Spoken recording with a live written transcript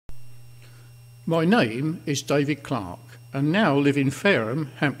My name is David Clarke and now live in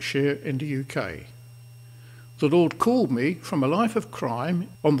Fareham, Hampshire in the UK. The Lord called me from a life of crime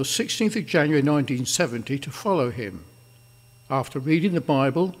on the 16th of January 1970 to follow him. After reading the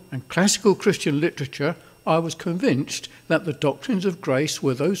Bible and classical Christian literature, I was convinced that the doctrines of grace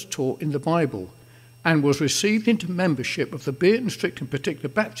were those taught in the Bible and was received into membership of the Bearton Strict and Particular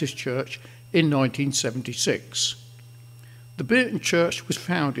Baptist Church in 1976. The Bearton Church was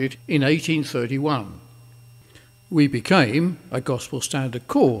founded in 1831. We became a Gospel Standard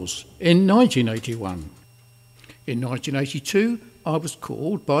Cause in 1981. In 1982, I was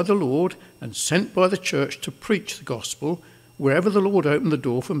called by the Lord and sent by the church to preach the gospel wherever the Lord opened the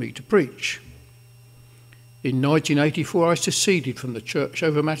door for me to preach. In 1984, I seceded from the church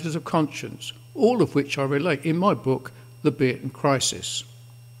over matters of conscience, all of which I relate in my book, The Bearton Crisis.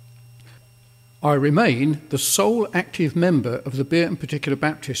 I remain the sole active member of the Bearton Particular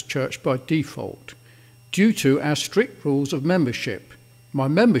Baptist Church by default. Due to our strict rules of membership, my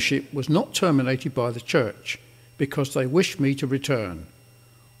membership was not terminated by the church because they wished me to return.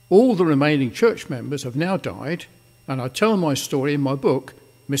 All the remaining church members have now died, and I tell my story in my book,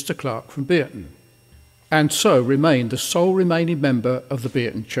 Mr. Clarke from Bearton, and so remain the sole remaining member of the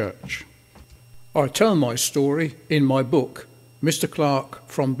Bearton Church. I tell my story in my book, Mr. Clarke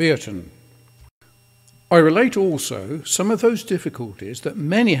from Bearton. I relate also some of those difficulties that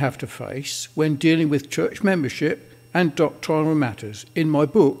many have to face when dealing with church membership and doctrinal matters in my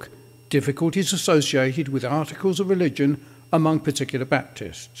book, Difficulties Associated with Articles of Religion Among Particular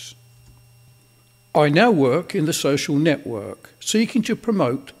Baptists. I now work in the social network, seeking to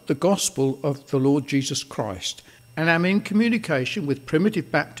promote the gospel of the Lord Jesus Christ, and am in communication with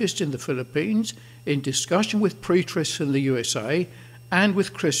Primitive Baptists in the Philippines, in discussion with preterists in the USA, and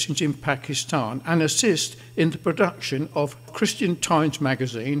with Christians in Pakistan, and assist in the production of Christian Times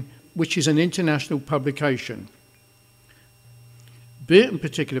magazine, which is an international publication. Bearton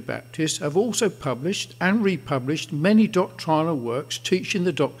Particular Baptists have also published and republished many doctrinal works teaching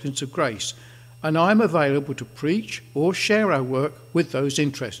the doctrines of grace, and I am available to preach or share our work with those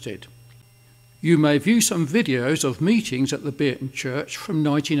interested. You may view some videos of meetings at the Bearton Church from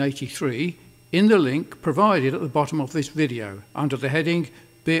 1983 in the link provided at the bottom of this video under the heading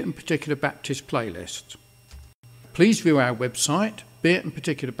Bearton Particular Baptist Playlist. Please view our website,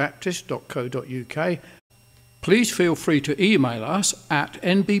 beartonparticularbaptist.co.uk. Please feel free to email us at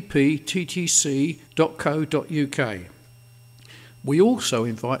nbpttc.co.uk. We also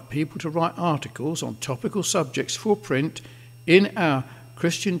invite people to write articles on topical subjects for print in our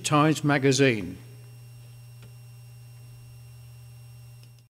Christian Times magazine.